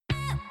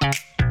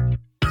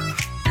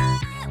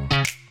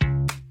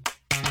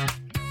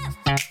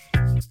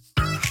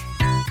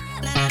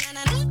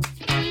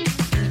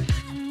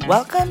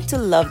Welcome to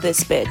Love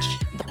This Bitch,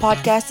 the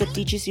podcast that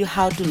teaches you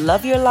how to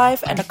love your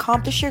life and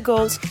accomplish your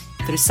goals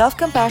through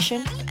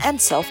self-compassion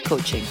and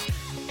self-coaching.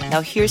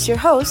 Now here's your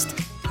host,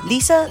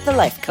 Lisa the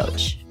Life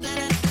Coach.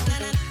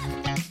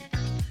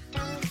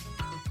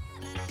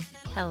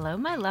 Hello,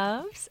 my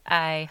loves.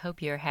 I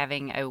hope you're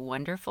having a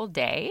wonderful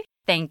day.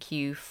 Thank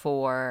you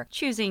for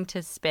choosing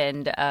to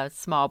spend a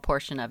small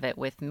portion of it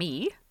with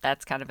me.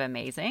 That's kind of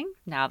amazing.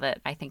 Now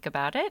that I think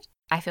about it,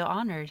 I feel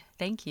honored.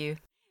 Thank you.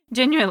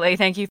 Genuinely,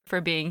 thank you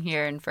for being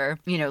here and for,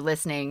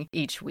 listening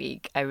each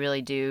week. I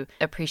really do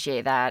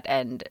appreciate that.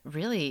 And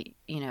really,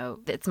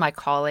 it's my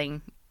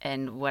calling.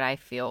 And what I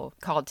feel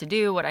called to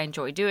do, what I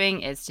enjoy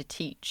doing is to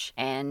teach.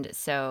 And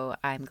so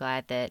I'm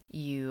glad that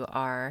you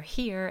are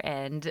here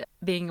and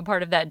being a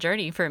part of that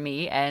journey for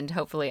me. And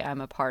hopefully I'm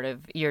a part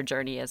of your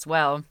journey as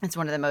well. It's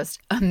one of the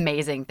most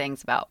amazing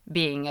things about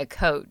being a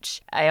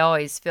coach. I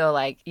always feel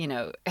like,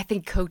 I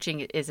think coaching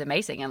is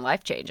amazing and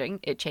life-changing.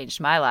 It changed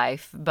my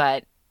life.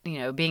 But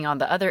being on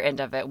the other end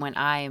of it when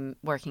I'm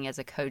working as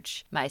a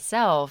coach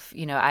myself,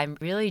 I'm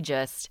really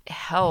just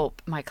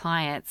help my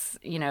clients,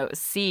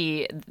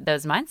 see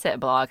those mindset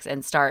blocks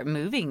and start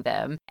moving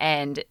them,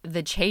 and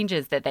the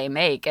changes that they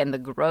make and the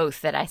growth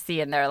that I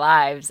see in their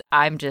lives.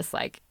 I'm just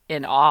like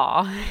in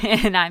awe.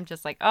 And I'm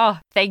just like, oh,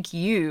 thank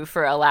you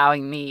for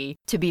allowing me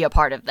to be a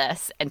part of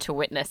this and to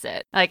witness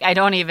it. Like, I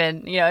don't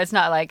even, it's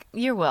not like,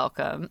 you're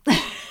welcome.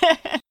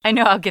 I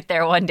know I'll get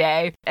there one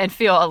day and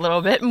feel a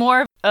little bit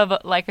more of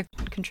a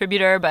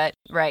contributor, but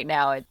right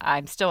now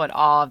I'm still in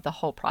awe of the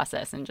whole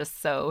process and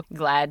just so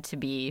glad to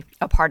be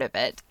a part of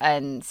it.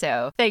 And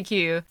so thank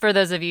you for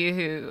those of you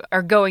who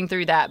are going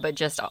through that, but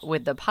just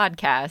with the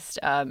podcast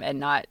and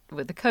not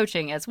with the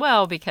coaching as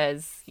well,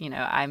 because,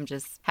 I'm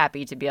just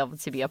happy to be able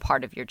to be a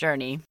part of your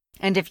journey.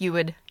 And if you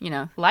would,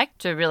 like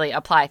to really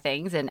apply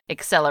things and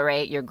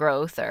accelerate your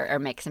growth or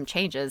make some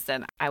changes,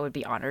 then I would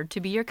be honored to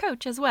be your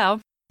coach as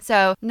well.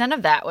 So none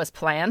of that was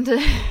planned.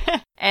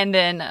 And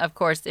then, of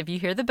course, if you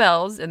hear the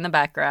bells in the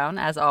background,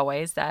 as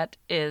always, that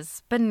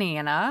is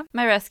Banana,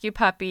 my rescue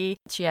puppy.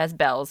 She has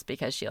bells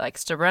because she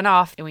likes to run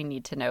off and we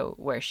need to know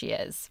where she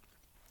is.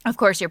 Of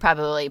course, you're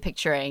probably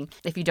picturing,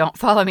 if you don't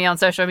follow me on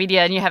social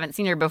media and you haven't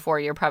seen her before,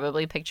 you're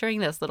probably picturing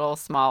this little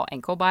small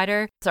ankle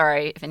biter.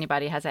 Sorry if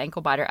anybody has an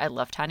ankle biter. I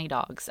love tiny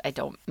dogs. I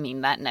don't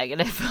mean that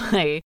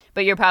negatively.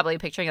 But you're probably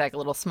picturing like a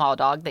little small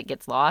dog that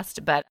gets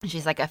lost. But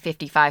she's like a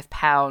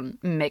 55-pound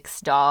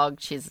mixed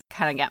dog. She's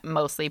kind of got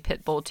mostly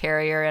pit bull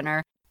terrier in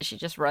her. She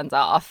just runs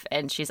off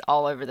and she's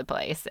all over the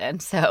place.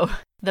 And so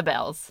the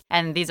bells,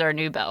 and these are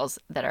new bells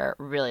that are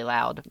really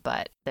loud,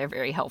 but they're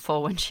very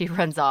helpful when she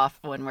runs off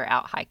when we're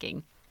out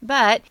hiking.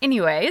 But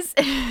anyways,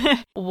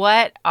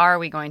 what are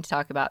we going to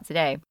talk about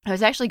today? I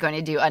was actually going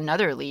to do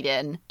another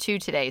lead-in to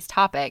today's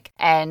topic,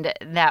 and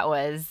that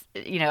was,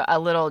 a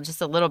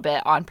little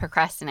bit on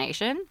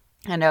procrastination.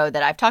 I know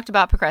that I've talked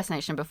about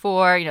procrastination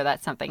before.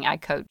 That's something I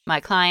coach my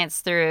clients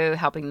through,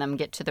 helping them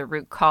get to the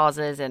root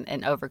causes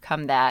and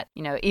overcome that.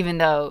 Even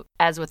though,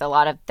 as with a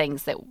lot of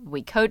things that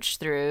we coach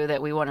through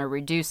that we want to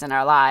reduce in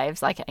our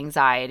lives, like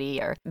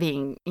anxiety or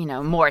being,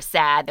 more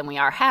sad than we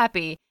are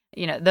happy,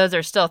 those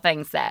are still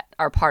things that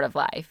are part of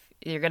life.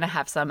 You're going to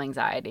have some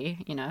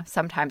anxiety.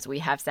 Sometimes we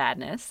have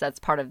sadness. That's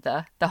part of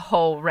the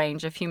whole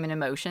range of human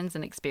emotions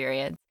and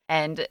experience.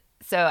 And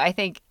so I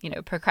think,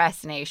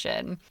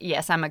 procrastination,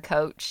 yes, I'm a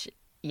coach.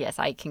 Yes,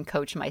 I can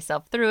coach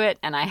myself through it,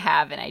 and I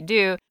have and I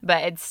do,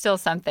 but it's still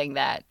something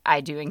that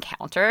I do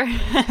encounter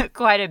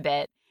quite a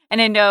bit.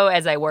 And I know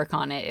as I work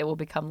on it, it will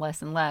become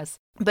less and less.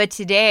 But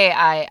today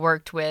I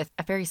worked with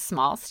a very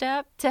small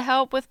step to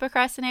help with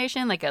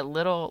procrastination, like a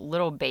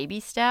little baby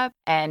step.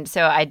 And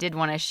so I did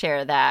want to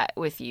share that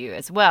with you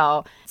as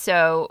well.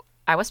 So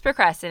I was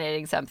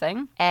procrastinating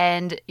something,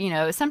 and,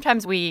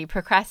 sometimes we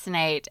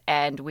procrastinate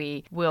and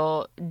we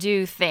will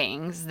do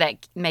things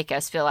that make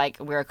us feel like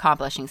we're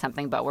accomplishing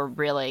something, but we're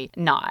really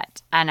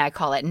not. And I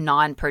call it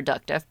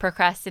non-productive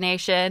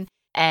procrastination.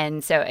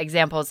 And so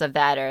examples of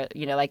that are,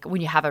 like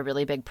when you have a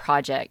really big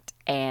project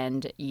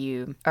and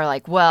you are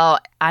like, well,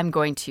 I'm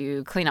going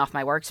to clean off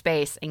my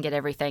workspace and get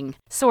everything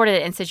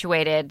sorted and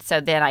situated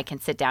so then I can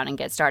sit down and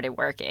get started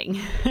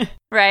working,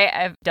 right?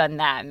 I've done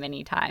that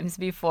many times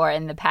before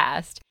in the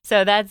past.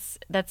 So that's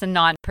a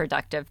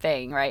non-productive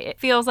thing, right? It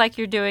feels like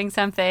you're doing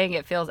something,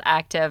 it feels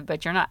active,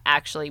 but you're not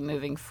actually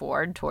moving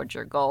forward towards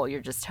your goal.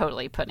 You're just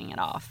totally putting it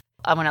off.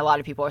 When a lot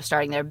of people are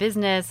starting their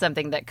business,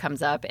 something that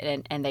comes up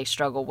and they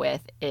struggle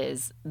with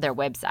is their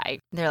website.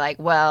 They're like,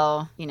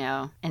 well,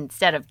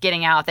 instead of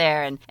getting out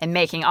there and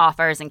making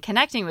offers and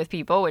connecting with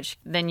people, which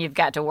then you've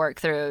got to work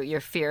through your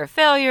fear of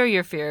failure,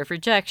 your fear of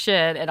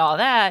rejection and all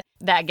that,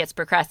 that gets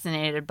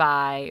procrastinated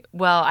by,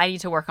 well, I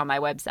need to work on my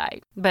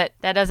website. But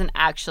that doesn't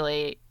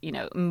actually,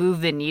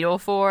 move the needle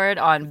forward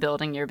on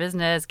building your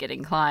business,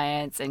 getting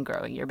clients and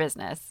growing your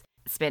business.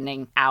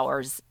 spending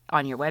hours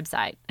on your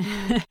website.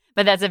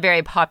 But that's a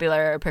very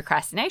popular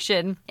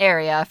procrastination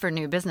area for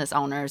new business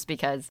owners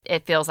because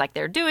it feels like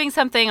they're doing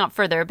something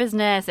for their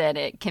business and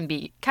it can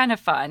be kind of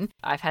fun.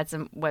 I've had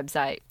some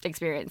website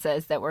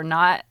experiences that were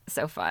not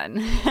so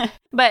fun,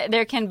 but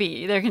there can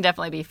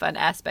definitely be fun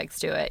aspects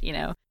to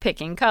it,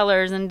 picking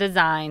colors and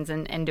designs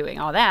and doing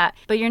all that.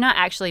 But you're not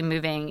actually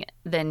moving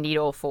the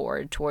needle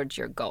forward towards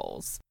your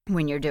goals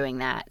when you're doing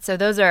that. So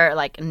those are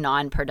like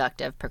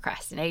non-productive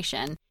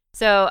procrastination.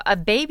 So a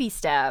baby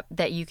step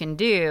that you can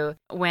do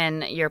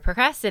when you're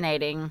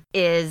procrastinating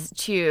is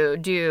to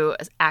do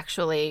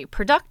actually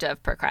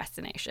productive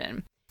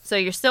procrastination. So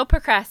you're still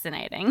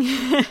procrastinating,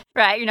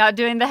 right? You're not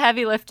doing the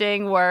heavy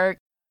lifting work,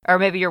 or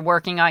maybe you're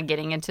working on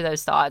getting into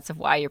those thoughts of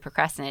why you're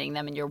procrastinating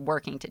them and you're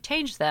working to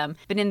change them.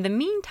 But in the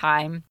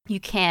meantime, you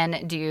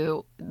can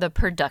do the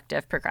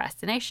productive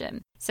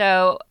procrastination.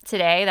 So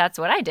today, that's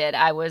what I did.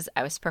 I was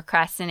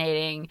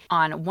procrastinating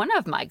on one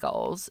of my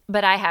goals,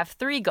 but I have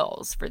 3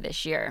 goals for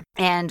this year.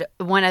 And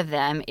one of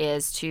them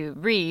is to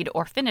read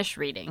or finish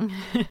reading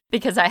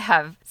because I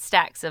have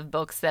stacks of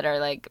books that are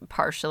like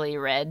partially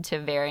read to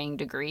varying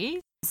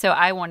degrees. So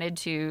I wanted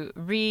to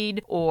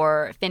read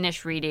or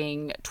finish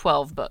reading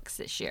 12 books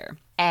this year.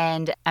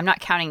 And I'm not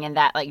counting in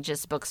that like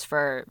just books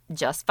for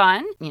just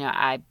fun.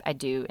 I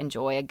do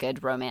enjoy a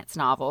good romance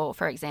novel,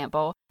 for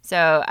example.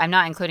 So I'm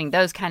not including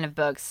those kind of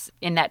books.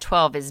 In that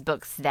 12 is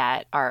books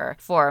that are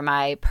for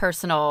my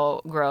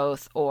personal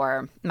growth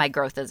or my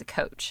growth as a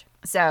coach.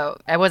 So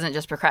I wasn't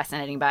just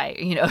procrastinating by,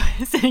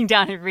 sitting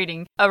down and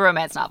reading a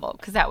romance novel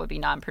because that would be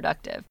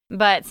non-productive.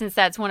 But since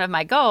that's one of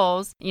my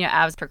goals,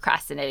 I was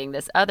procrastinating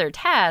this other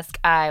task.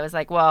 I was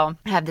like, well,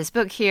 I have this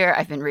book here.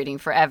 I've been reading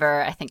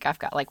forever. I think I've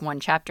got like 1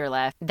 chapter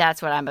left.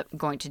 That's what I'm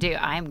going to do.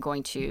 I'm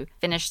going to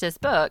finish this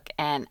book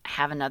and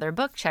have another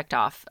book checked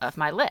off of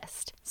my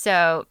list.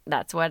 So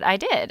that's what I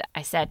did.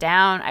 I sat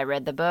down, I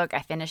read the book, I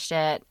finished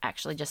it,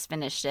 actually just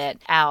finished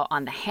it out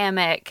on the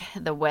hammock.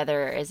 The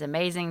weather is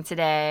amazing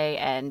today,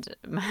 and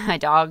my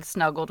dog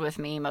snuggled with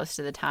me most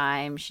of the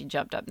time. She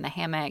jumped up in the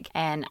hammock,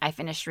 and I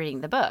finished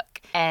reading the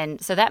book.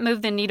 And so that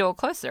moved the needle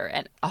closer,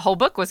 and a whole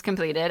book was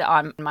completed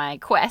on my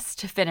quest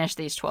to finish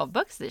these 12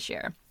 books this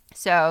year.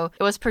 So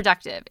it was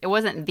productive. It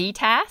wasn't the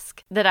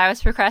task that I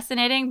was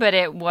procrastinating, but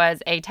it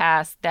was a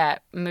task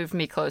that moved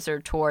me closer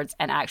towards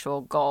an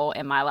actual goal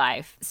in my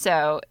life.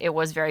 So it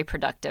was very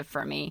productive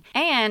for me.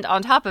 And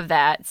on top of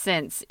that,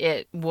 since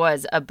it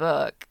was a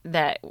book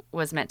that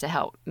was meant to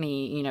help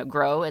me,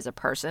 grow as a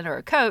person or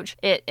a coach,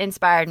 it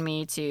inspired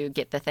me to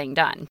get the thing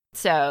done.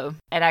 So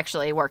it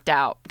actually worked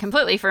out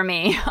completely for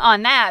me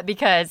on that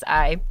because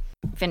I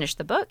finished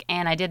the book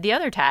and I did the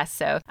other tasks.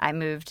 So I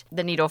moved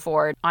the needle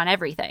forward on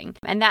everything.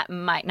 And that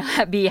might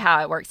not be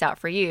how it works out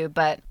for you,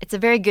 but it's a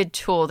very good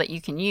tool that you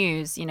can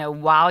use,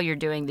 while you're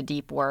doing the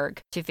deep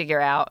work to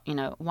figure out,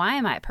 why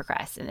am I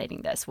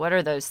procrastinating this? What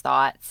are those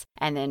thoughts?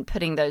 And then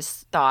putting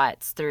those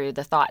thoughts through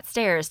the thought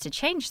stairs to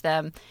change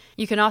them.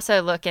 You can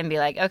also look and be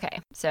like, okay,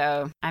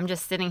 so I'm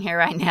just sitting here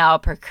right now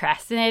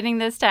procrastinating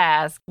this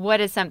task.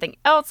 What is something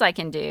else I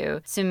can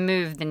do to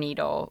move the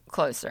needle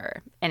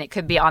closer? And it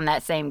could be on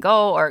that same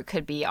goal, or it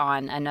could be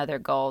on another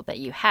goal that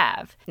you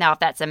have. Now, if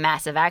that's a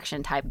massive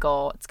action type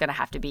goal, it's going to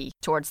have to be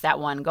towards that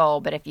one goal.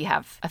 But if you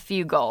have a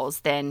few goals,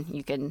 then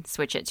you can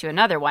switch it to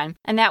another one.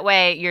 And that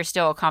way you're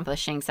still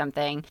accomplishing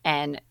something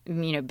and,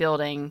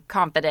 building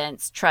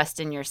confidence, trust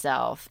in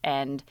yourself.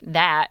 And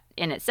that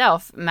in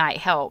itself might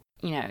help.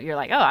 You're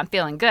like, oh, I'm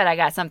feeling good. I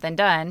got something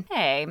done.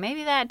 Hey,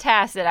 maybe that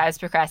task that I was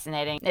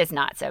procrastinating is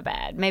not so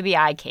bad. Maybe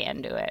I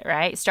can do it,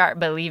 right? Start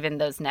believing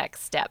those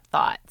next step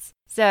thoughts.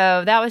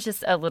 So that was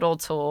just a little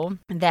tool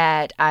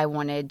that I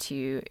wanted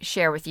to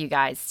share with you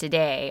guys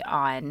today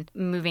on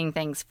moving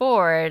things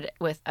forward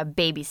with a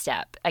baby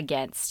step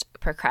against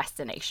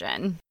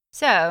procrastination.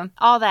 So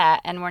all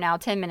that, and we're now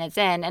 10 minutes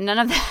in, and none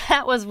of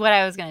that was what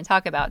I was going to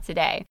talk about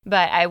today,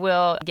 but I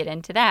will get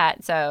into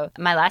that. So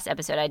my last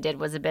episode I did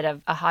was a bit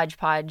of a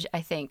hodgepodge,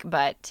 I think,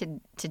 but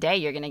today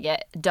you're going to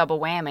get double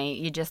whammy.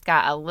 You just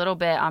got a little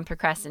bit on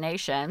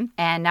procrastination,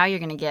 and now you're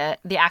going to get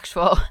the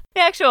actual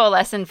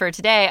lesson for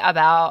today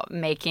about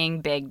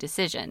making big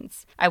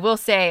decisions. I will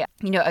say,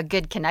 a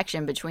good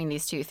connection between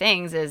these two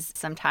things is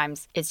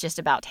sometimes it's just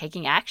about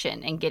taking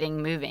action and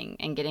getting moving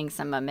and getting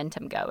some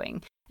momentum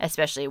going,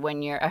 especially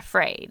when you're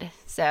afraid.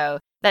 So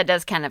that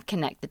does kind of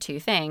connect the two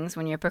things.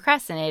 When you're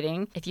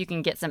procrastinating, if you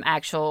can get some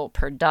actual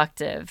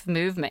productive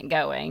movement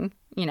going,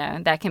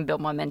 that can build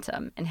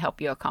momentum and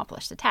help you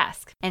accomplish the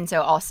task. And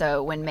so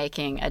also when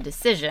making a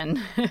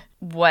decision,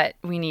 what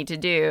we need to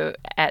do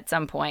at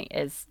some point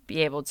is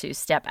be able to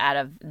step out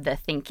of the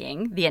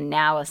thinking, the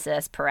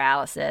analysis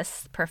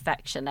paralysis,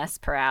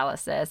 perfectionist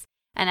paralysis,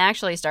 and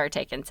actually start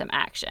taking some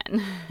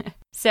action.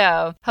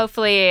 So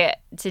hopefully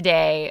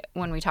today,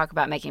 when we talk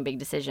about making big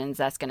decisions,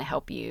 that's going to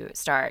help you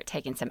start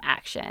taking some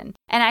action.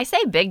 And I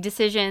say big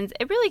decisions,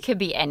 it really could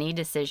be any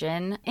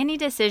decision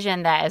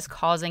that is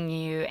causing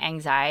you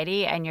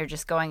anxiety and you're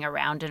just going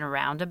around and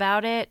around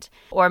about it.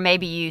 Or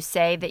maybe you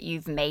say that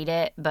you've made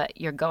it, but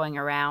you're going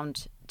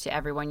around to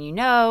everyone you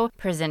know,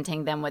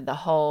 presenting them with the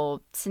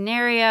whole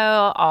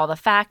scenario, all the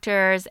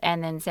factors,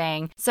 and then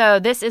saying, so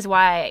this is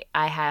why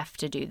I have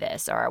to do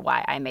this or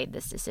why I made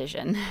this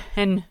decision.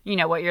 And,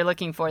 what you're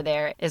looking for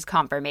there is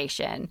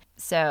confirmation.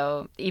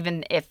 So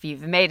even if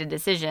you've made a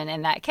decision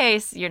in that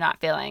case, you're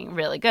not feeling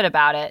really good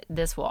about it,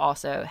 this will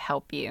also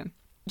help you.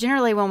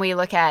 Generally, when we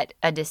look at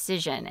a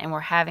decision and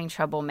we're having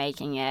trouble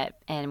making it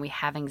and we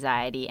have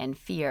anxiety and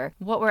fear,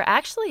 what we're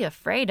actually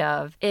afraid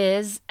of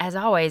is, as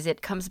always,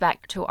 it comes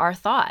back to our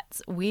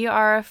thoughts. We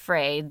are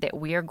afraid that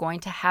we are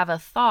going to have a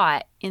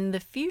thought in the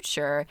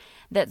future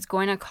that's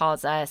going to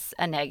cause us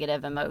a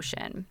negative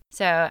emotion.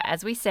 So,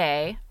 as we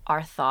say,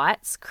 our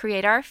thoughts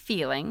create our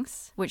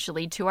feelings, which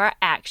lead to our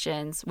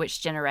actions,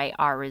 which generate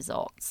our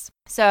results.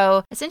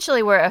 So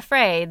essentially, we're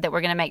afraid that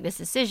we're going to make this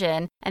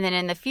decision, and then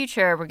in the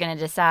future, we're going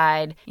to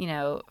decide,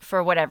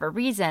 for whatever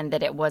reason,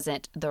 that it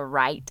wasn't the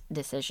right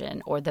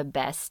decision or the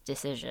best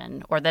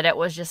decision, or that it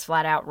was just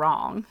flat out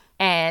wrong.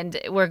 And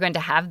we're going to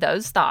have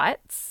those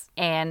thoughts,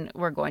 and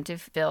we're going to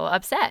feel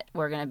upset.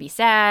 We're going to be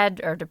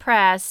sad or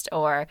depressed,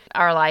 or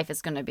our life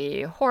is going to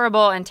be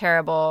horrible and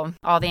terrible.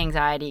 All the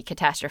anxiety,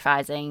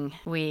 catastrophizing.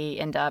 We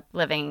end up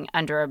living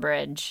under a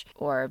bridge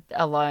or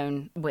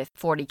alone with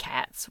 40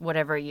 cats,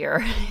 whatever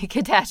your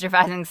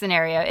catastrophizing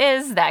scenario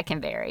is, that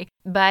can vary.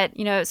 But,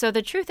 so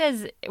the truth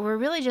is, we're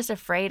really just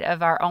afraid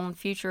of our own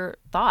future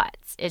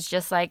thoughts. It's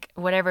just like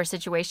whatever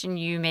situation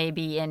you may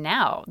be in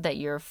now that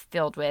you're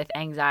filled with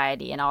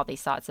anxiety and all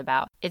these thoughts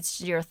about.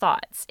 It's your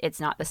thoughts. It's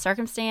not the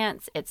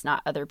circumstance. It's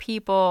not other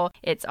people.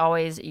 It's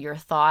always your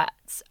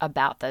thoughts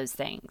about those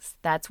things.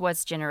 That's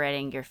what's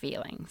generating your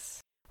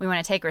feelings. We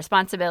want to take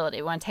responsibility.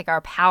 We want to take our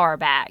power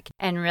back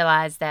and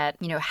realize that,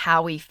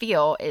 how we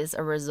feel is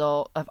a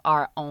result of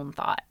our own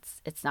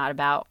thoughts. It's not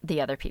about the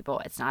other people.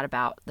 It's not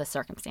about the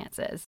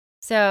circumstances.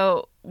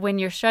 So when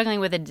you're struggling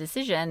with a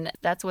decision,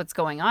 that's what's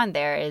going on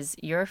there is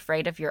you're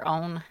afraid of your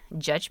own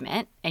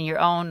judgment and your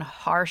own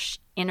harsh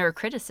inner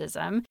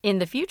criticism in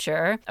the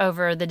future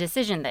over the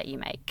decision that you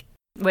make.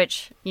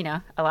 Which,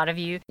 a lot of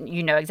you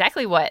know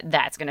exactly what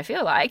that's going to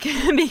feel like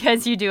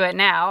because you do it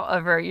now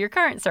over your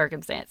current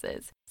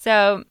circumstances.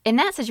 So in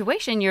that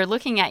situation, you're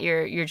looking at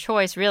your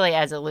choice really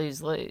as a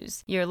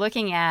lose-lose. You're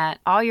looking at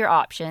all your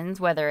options,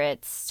 whether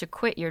it's to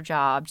quit your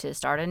job, to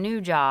start a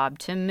new job,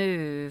 to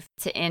move,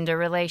 to end a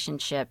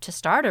relationship, to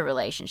start a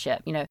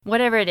relationship,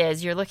 whatever it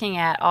is, you're looking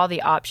at all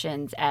the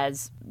options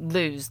as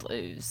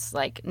lose-lose.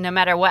 Like no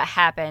matter what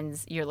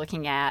happens, you're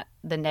looking at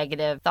the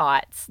negative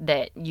thoughts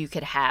that you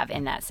could have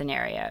in that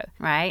scenario,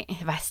 right?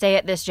 If I stay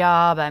at this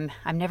job,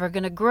 I'm never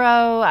going to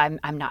grow.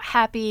 I'm not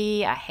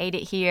happy. I hate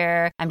it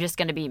here. I'm just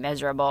going to be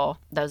miserable.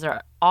 Those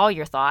are all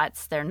your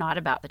thoughts. They're not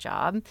about the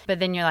job. But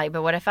then you're like,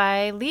 but what if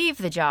I leave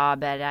the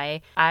job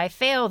and I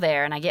fail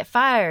there and I get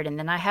fired and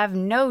then I have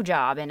no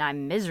job and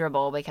I'm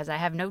miserable because I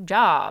have no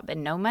job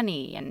and no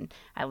money and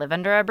I live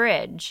under a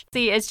bridge.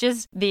 See, it's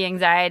just the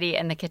anxiety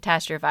and the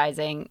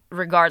catastrophizing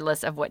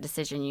regardless of what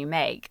decision you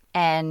make.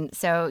 And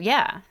so,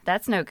 yeah,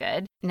 that's no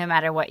good. No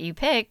matter what you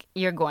pick,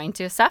 you're going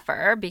to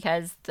suffer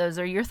because those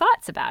are your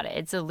thoughts about it.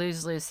 It's a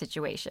lose-lose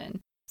situation.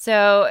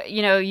 So,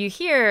 you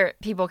hear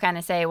people kind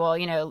of say,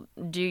 well,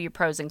 do your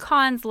pros and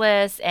cons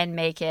list and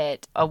make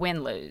it a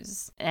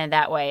win-lose. And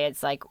that way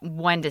it's like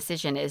one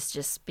decision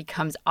just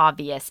becomes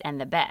obvious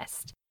and the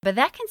best. But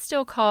that can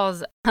still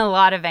cause a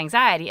lot of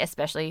anxiety,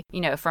 especially,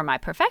 for my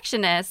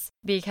perfectionists,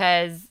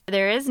 because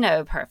there is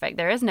no perfect,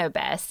 there is no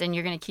best, and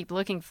you're going to keep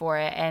looking for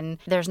it, and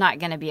there's not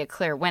going to be a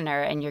clear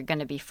winner, and you're going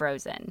to be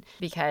frozen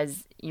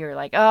because you're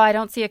like, oh, I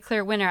don't see a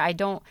clear winner. I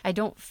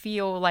don't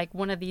feel like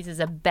one of these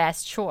is a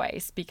best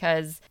choice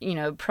because,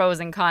 pros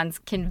and cons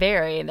can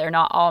vary. They're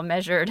not all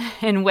measured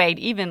and weighed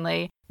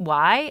evenly.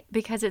 Why?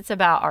 Because it's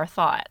about our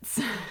thoughts.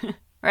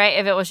 Right?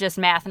 If it was just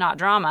math, not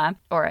drama,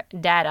 or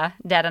data,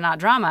 not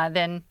drama,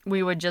 then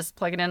we would just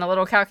plug it in a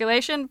little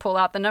calculation, pull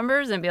out the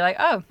numbers, and be like,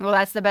 oh, well,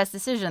 that's the best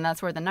decision.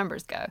 That's where the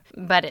numbers go.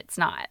 But it's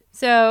not.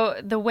 So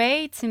the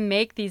way to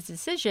make these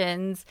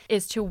decisions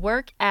is to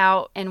work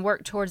out and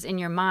work towards in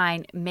your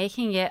mind,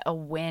 making it a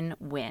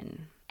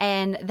win-win.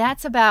 And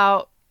that's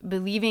about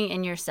believing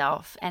in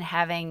yourself and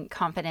having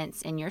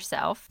confidence in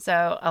yourself.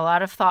 So a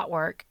lot of thought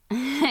work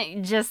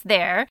just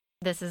there.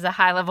 This is a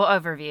high-level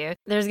overview.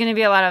 There's going to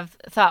be a lot of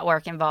thought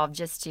work involved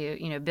just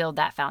to, build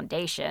that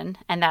foundation.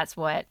 And that's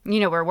what,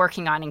 we're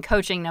working on in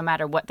coaching, no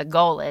matter what the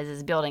goal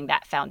is building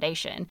that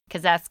foundation,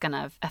 because that's going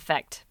to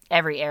affect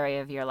every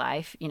area of your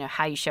life,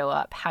 how you show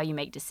up, how you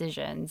make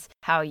decisions,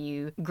 how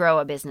you grow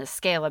a business,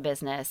 scale a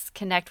business,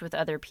 connect with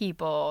other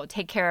people,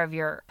 take care of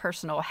your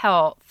personal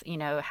health,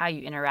 how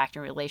you interact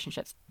in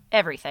relationships.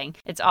 Everything.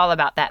 It's all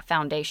about that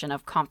foundation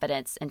of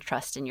confidence and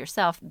trust in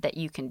yourself that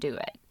you can do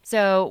it.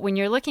 So when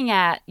you're looking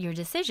at your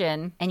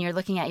decision and you're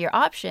looking at your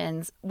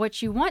options,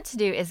 what you want to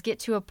do is get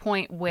to a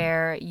point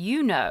where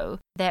you know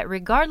that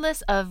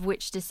regardless of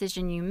which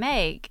decision you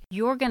make,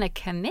 you're going to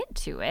commit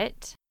to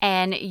it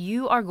and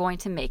you are going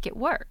to make it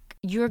work.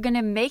 You're going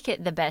to make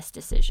it the best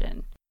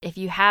decision. If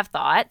you have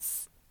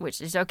thoughts, which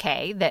is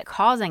okay, that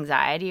cause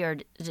anxiety or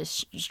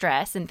just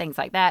stress and things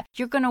like that,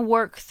 you're going to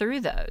work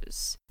through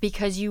those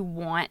because you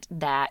want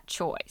that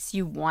choice.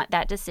 You want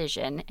that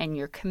decision and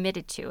you're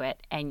committed to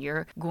it, and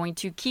you're going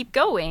to keep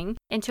going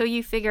until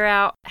you figure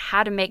out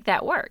how to make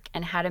that work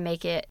and how to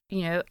make it,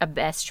 a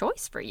best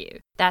choice for you.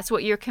 That's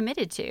what you're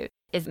committed to,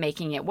 is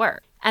making it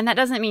work. And that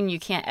doesn't mean you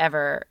can't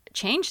ever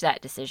change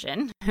that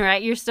decision,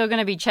 right? You're still going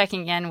to be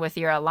checking in with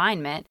your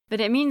alignment, but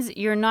it means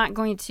you're not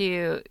going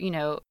to,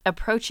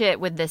 approach it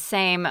with the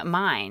same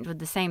mind, with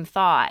the same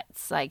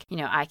thoughts. Like,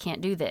 I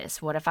can't do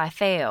this. What if I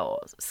fail?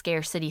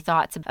 Scarcity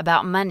thoughts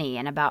about money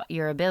and about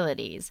your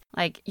abilities.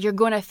 Like, you're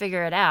going to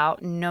figure it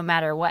out no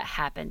matter what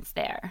happens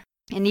there.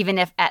 And even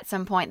if at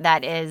some point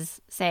that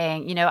is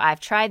saying, I've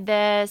tried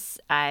this,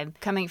 I'm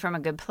coming from a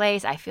good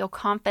place, I feel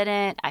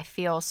confident, I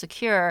feel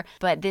secure,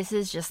 but this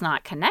is just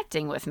not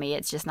connecting with me,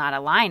 it's just not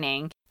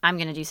aligning, I'm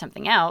going to do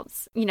something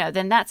else,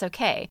 then that's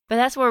okay. But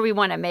that's where we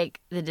want to make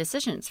the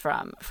decisions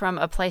from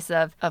a place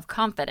of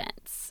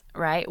confidence,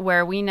 right?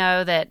 Where we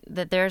know that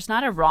there's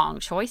not a wrong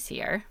choice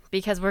here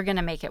because we're going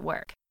to make it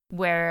work.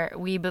 Where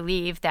we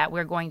believe that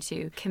we're going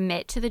to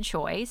commit to the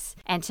choice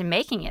and to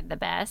making it the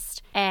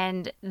best.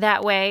 And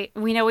that way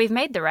we know we've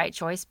made the right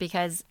choice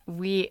because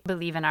we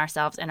believe in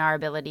ourselves and our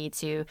ability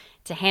to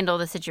handle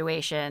the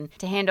situation,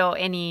 to handle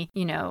any,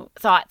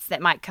 thoughts that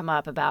might come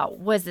up about,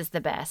 was this the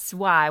best?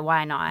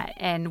 Why not?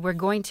 And we're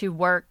going to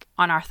work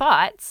on our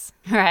thoughts,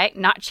 right?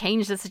 Not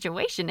change the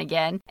situation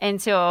again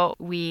until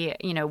we,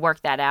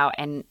 work that out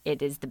and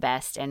it is the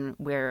best and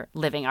we're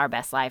living our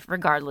best life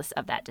regardless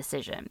of that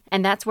decision.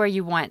 And that's where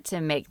you want to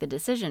make the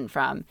decision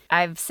from.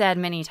 I've said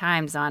many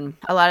times on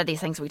a lot of these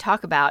things we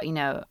talk about,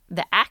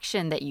 the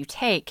action that you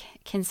take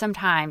can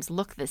sometimes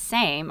look the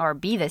same or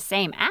be the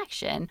same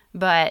action,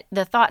 but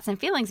the thoughts and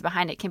feelings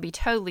behind it can be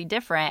totally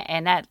different,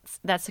 and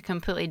that's a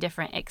completely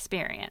different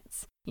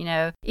experience.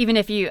 Even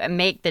if you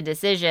make the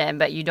decision,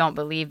 but you don't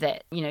believe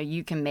that,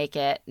 you can make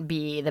it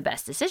be the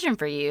best decision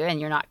for you and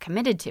you're not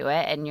committed to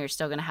it and you're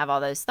still going to have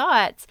all those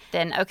thoughts,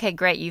 then okay,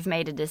 great, you've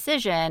made a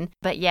decision,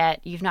 but yet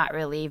you've not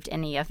relieved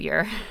any of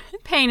your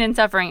pain and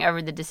suffering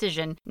over the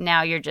decision.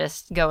 Now you're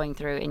just going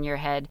through in your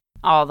head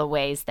all the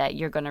ways that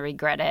you're going to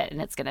regret it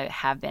and it's going to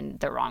have been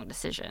the wrong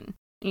decision.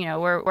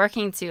 We're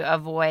working to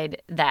avoid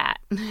that.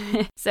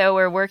 So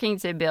we're working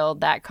to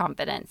build that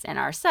confidence in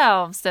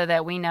ourselves so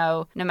that we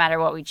know no matter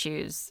what we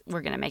choose,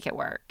 we're going to make it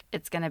work.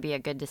 It's going to be a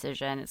good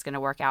decision. It's going to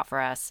work out for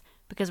us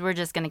because we're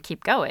just going to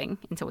keep going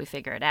until we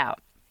figure it out.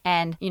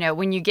 And,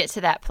 when you get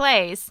to that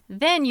place,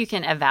 then you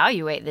can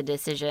evaluate the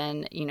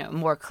decision,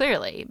 more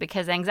clearly,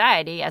 because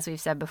anxiety, as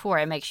we've said before,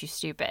 it makes you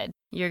stupid.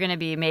 You're going to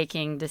be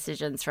making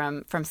decisions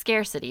from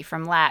scarcity,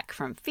 from lack,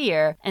 from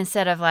fear,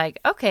 instead of like,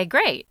 okay,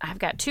 great, I've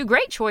got two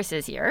great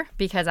choices here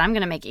because I'm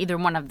going to make either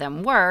one of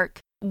them work.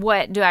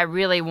 What do I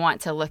really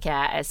want to look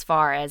at as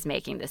far as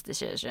making this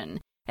decision?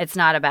 It's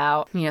not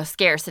about,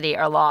 scarcity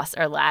or loss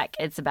or lack.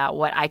 It's about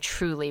what I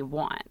truly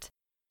want.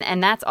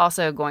 And that's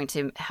also going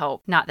to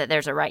help, not that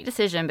there's a right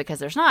decision because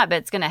there's not, but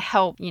it's going to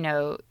help,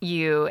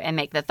 you and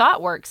make the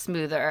thought work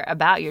smoother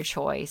about your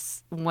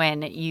choice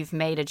when you've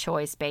made a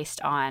choice based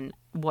on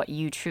what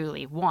you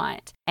truly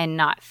want and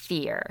not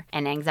fear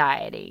and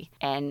anxiety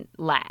and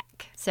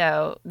lack.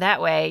 So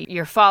that way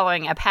you're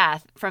following a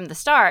path from the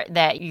start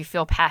that you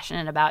feel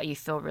passionate about, you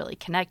feel really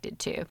connected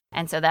to.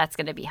 And so that's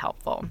going to be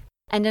helpful.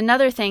 And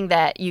another thing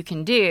that you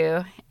can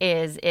do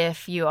is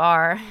if you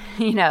are,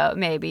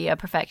 maybe a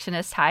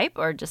perfectionist type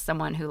or just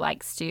someone who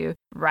likes to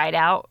write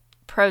out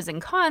pros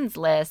and cons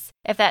lists,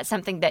 if that's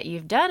something that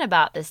you've done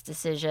about this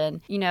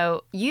decision,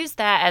 use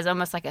that as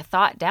almost like a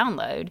thought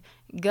download.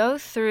 Go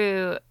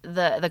through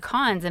the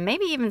cons and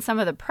maybe even some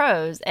of the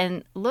pros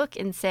and look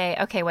and say,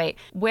 okay, wait,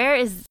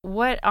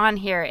 what on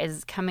here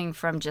is coming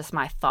from just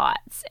my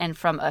thoughts and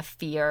from a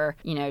fear,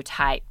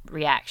 type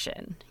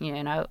reaction,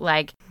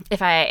 like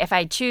if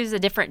I choose a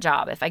different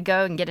job, if I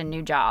go and get a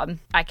new job,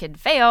 I could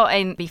fail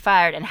and be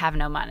fired and have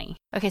no money.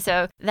 Okay,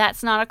 so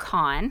that's not a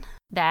con.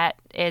 That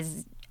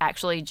is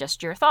actually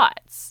just your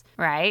thoughts,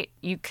 right?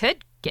 You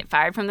could get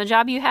fired from the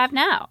job you have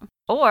now.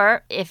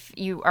 Or if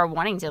you are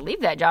wanting to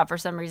leave that job for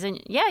some reason,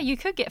 yeah, you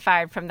could get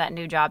fired from that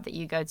new job that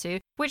you go to,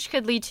 which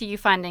could lead to you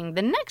finding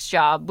the next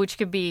job, which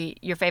could be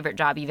your favorite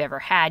job you've ever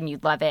had and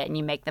you love it and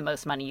you make the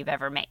most money you've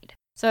ever made.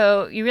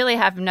 So you really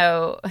have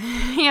no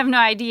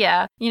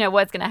idea,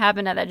 what's going to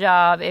happen at that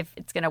job, if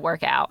it's going to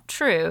work out.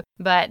 True.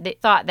 But the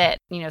thought that,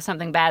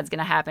 something bad's going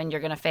to happen, you're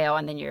going to fail,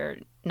 and then you're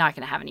not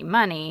going to have any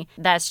money,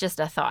 that's just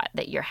a thought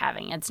that you're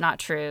having. It's not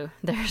true.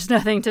 There's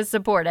nothing to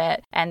support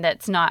it. And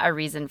that's not a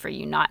reason for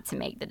you not to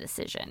make the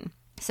decision.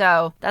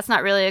 So that's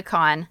not really a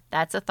con.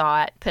 That's a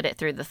thought. Put it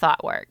through the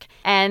thought work.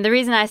 And the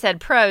reason I said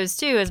pros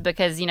too is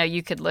because,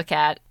 you could look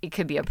at, it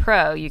could be a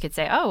pro. You could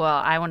say, oh,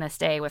 well, I want to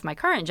stay with my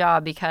current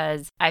job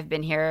because I've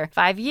been here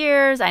 5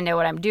 years. I know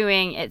what I'm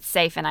doing. It's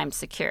safe and I'm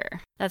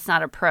secure. That's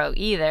not a pro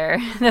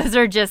either. Those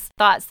are just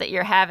thoughts that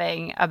you're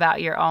having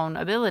about your own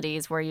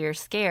abilities where you're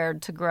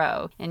scared to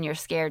grow and you're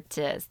scared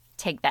to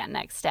take that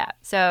next step.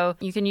 So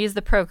you can use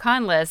the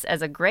pro-con list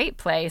as a great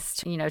place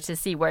to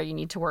see where you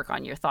need to work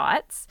on your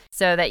thoughts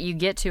so that you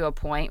get to a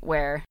point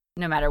where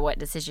no matter what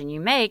decision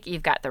you make,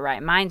 you've got the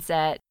right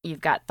mindset,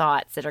 you've got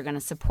thoughts that are going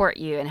to support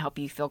you and help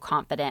you feel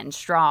confident and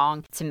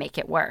strong to make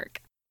it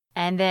work.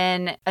 And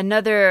then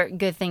another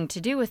good thing to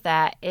do with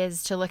that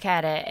is to look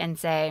at it and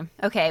say,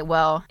 okay,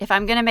 well, if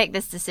I'm going to make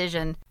this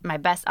decision, my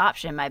best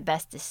option, my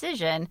best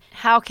decision,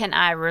 how can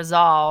I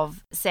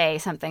resolve, say,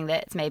 something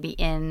that's maybe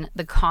in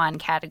the con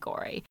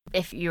category?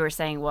 If you were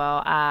saying,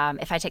 well,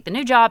 if I take the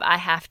new job, I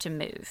have to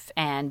move.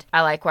 And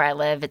I like where I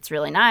live. It's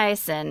really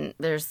nice. And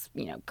there's,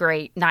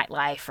 great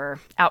nightlife or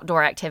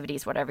outdoor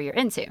activities, whatever you're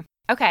into.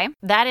 Okay,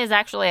 that is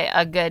actually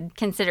a good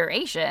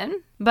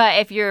consideration. But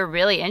if you're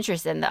really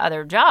interested in the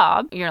other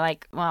job, you're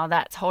like, well,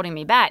 that's holding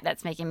me back.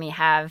 That's making me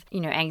have,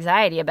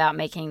 anxiety about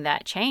making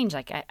that change.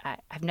 Like,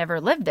 I've never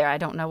lived there. I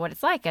don't know what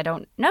it's like. I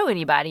don't know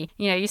anybody.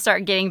 You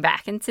start getting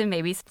back into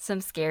maybe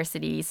some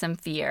scarcity, some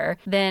fear.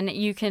 Then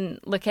you can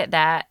look at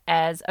that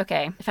as,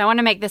 okay, if I want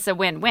to make this a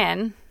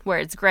win-win, where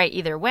it's great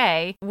either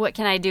way, what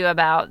can I do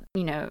about,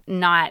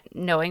 not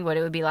knowing what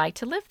it would be like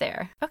to live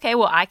there? Okay,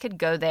 well, I could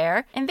go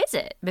there and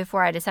visit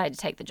before I decide to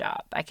take the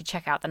job. I could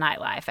check out the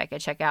nightlife. I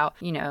could check out,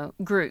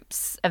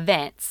 groups,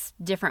 events,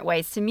 different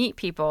ways to meet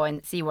people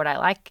and see what I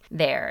like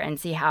there and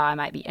see how I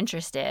might be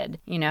interested.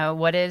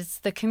 What is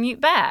the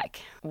commute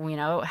back?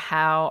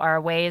 How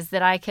are ways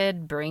that I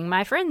could bring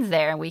my friends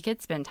there and we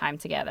could spend time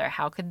together?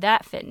 How could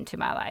that fit into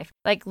my life?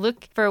 Like,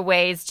 look for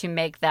ways to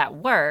make that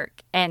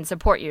work and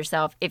support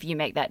yourself if you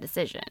make that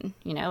decision.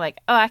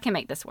 I can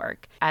make this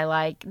work. I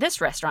like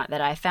this restaurant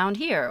that I found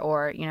here,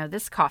 or,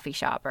 this coffee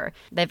shop, or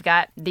they've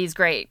got these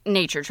great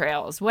nature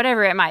trails,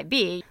 whatever it might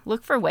be.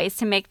 Look for ways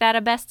to make that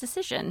a best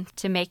decision,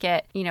 to make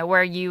it,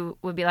 where you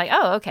would be like,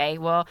 oh, okay,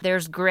 well,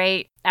 there's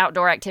great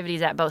outdoor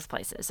activities at both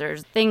places.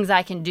 There's things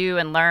I can do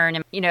and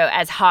learn,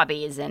 as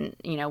hobbies and,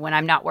 when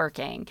I'm not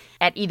working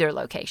at either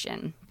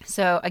location.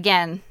 So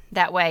again,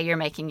 that way you're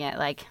making it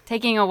like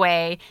taking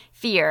away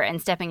fear and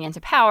stepping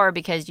into power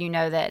because you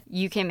know that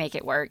you can make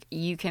it work.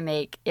 You can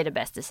make it a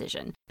best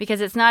decision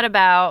because it's not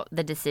about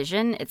the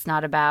decision. It's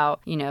not about,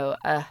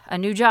 a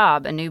new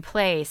job, a new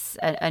place,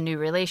 a new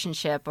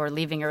relationship or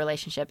leaving a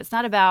relationship. It's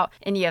not about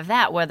any of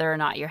that, whether or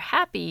not you're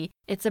happy.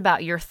 It's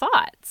about your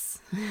thoughts,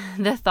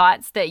 the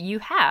thoughts that you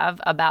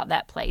have about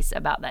that place,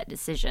 about that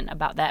decision,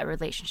 about that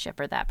relationship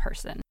or that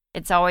person.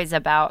 It's always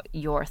about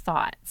your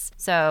thoughts.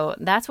 So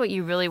that's what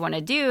you really want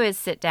to do is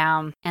sit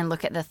down and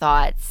look at the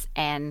thoughts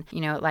and,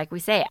 like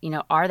we say,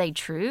 are they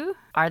true?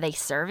 Are they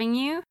serving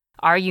you?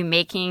 Are you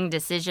making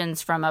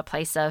decisions from a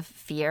place of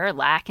fear,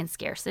 lack, and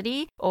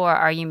scarcity? Or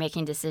are you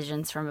making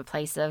decisions from a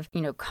place of,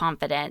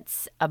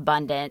 confidence,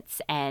 abundance,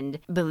 and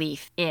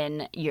belief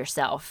in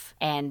yourself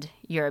and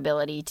your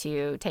ability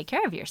to take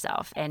care of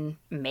yourself and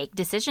make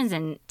decisions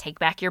and take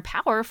back your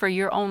power for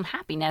your own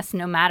happiness,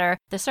 no matter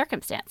the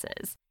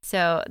circumstances?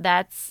 So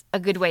that's a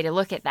good way to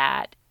look at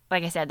that.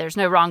 Like I said, there's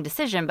no wrong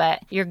decision,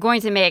 but you're going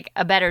to make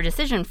a better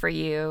decision for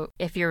you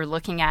if you're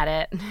looking at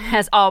it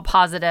as all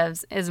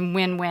positives, as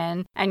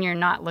win-win, and you're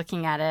not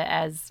looking at it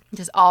as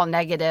just all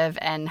negative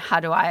and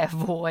how do I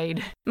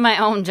avoid my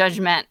own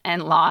judgment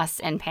and loss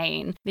and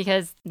pain,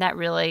 because that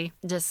really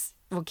just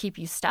will keep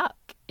you stuck.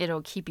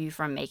 It'll keep you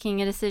from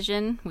making a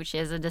decision, which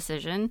is a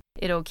decision.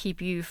 It'll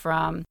keep you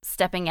from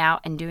stepping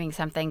out and doing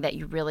something that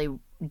you really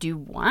do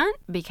want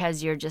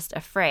because you're just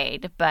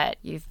afraid, but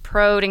you've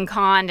pro'd and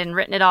conned and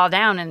written it all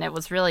down and it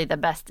was really the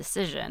best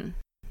decision.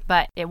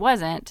 But it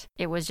wasn't.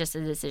 It was just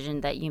a decision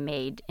that you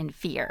made in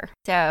fear.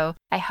 So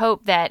I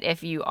hope that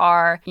if you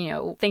are,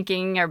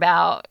 thinking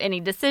about any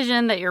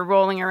decision that you're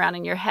rolling around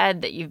in your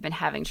head that you've been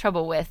having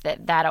trouble with,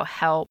 that'll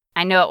help.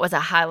 I know it was a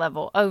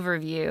high-level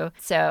overview,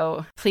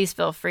 so please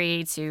feel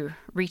free to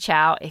reach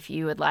out if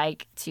you would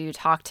like to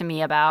talk to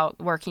me about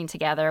working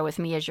together with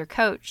me as your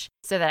coach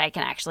so that I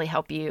can actually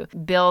help you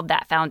build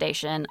that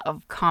foundation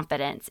of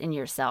confidence in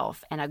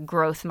yourself and a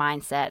growth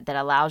mindset that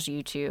allows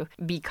you to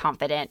be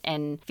confident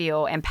and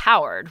feel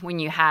empowered when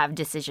you have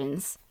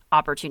decisions,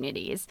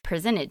 opportunities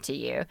presented to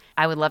you.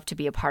 I would love to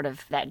be a part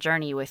of that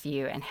journey with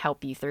you and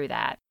help you through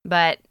that.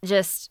 But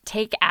just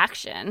take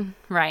action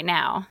right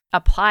now.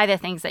 Apply the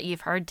things that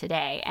you've heard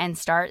today and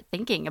start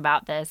thinking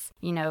about this,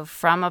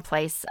 from a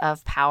place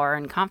of power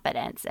and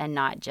confidence and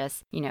not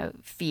just,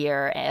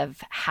 fear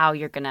of how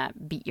you're going to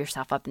beat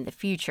yourself up in the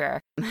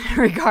future,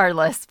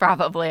 regardless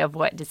probably of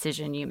what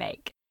decision you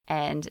make.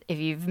 And if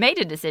you've made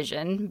a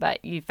decision,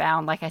 but you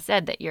found, like I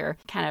said, that you're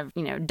kind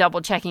of,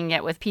 double checking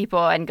it with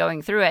people and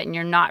going through it and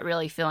you're not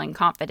really feeling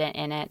confident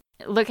in it,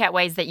 look at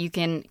ways that you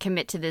can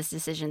commit to this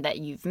decision that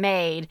you've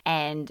made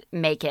and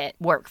make it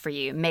work for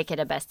you, make it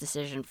a best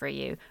decision for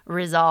you,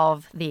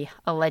 resolve the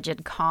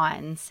alleged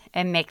cons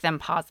and make them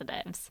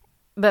positives.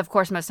 But of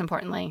course, most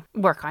importantly,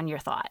 work on your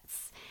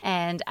thoughts.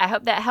 And I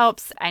hope that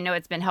helps. I know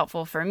it's been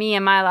helpful for me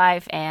in my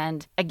life.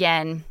 And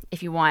again,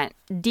 if you want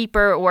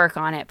deeper work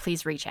on it,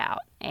 please reach out.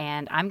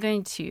 And I'm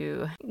going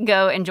to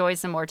go enjoy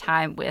some more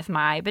time with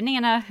my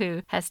banana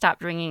who has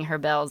stopped ringing her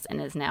bells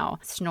and is now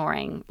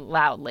snoring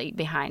loudly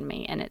behind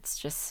me. And it's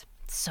just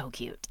So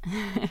cute.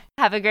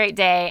 Have a great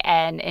day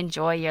and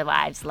enjoy your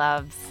lives,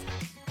 loves.